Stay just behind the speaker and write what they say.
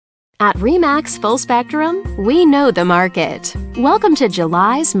At RE/MAX Full Spectrum, we know the market. Welcome to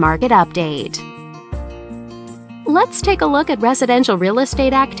July's Market Update. Let's take a look at residential real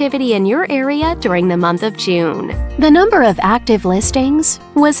estate activity in your area during the month of June. The number of active listings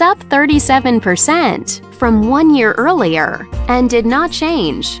was up 37% from 1 year earlier and did not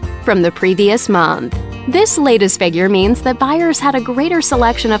change from the previous month. This latest figure means that buyers had a greater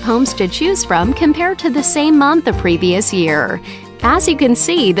selection of homes to choose from compared to the same month the previous year. As you can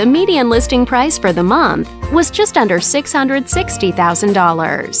see, the median listing price for the month was just under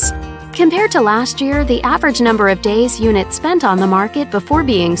 $660,000. Compared to last year, the average number of days units spent on the market before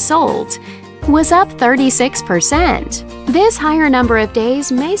being sold was up 36%. This higher number of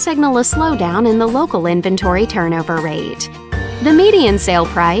days may signal a slowdown in the local inventory turnover rate. The median sale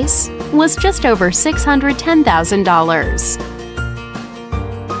price was just over $610,000.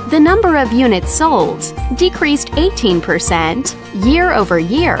 The number of units sold decreased 18% year over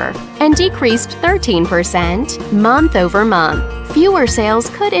year and decreased 13% month over month. Fewer sales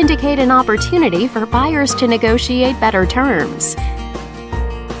could indicate an opportunity for buyers to negotiate better terms.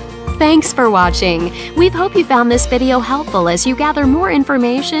 Thanks for watching. We hope you found this video helpful as you gather more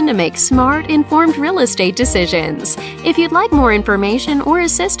information to make smart, informed real estate decisions. If you'd like more information or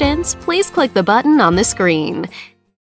assistance, please click the button on the screen.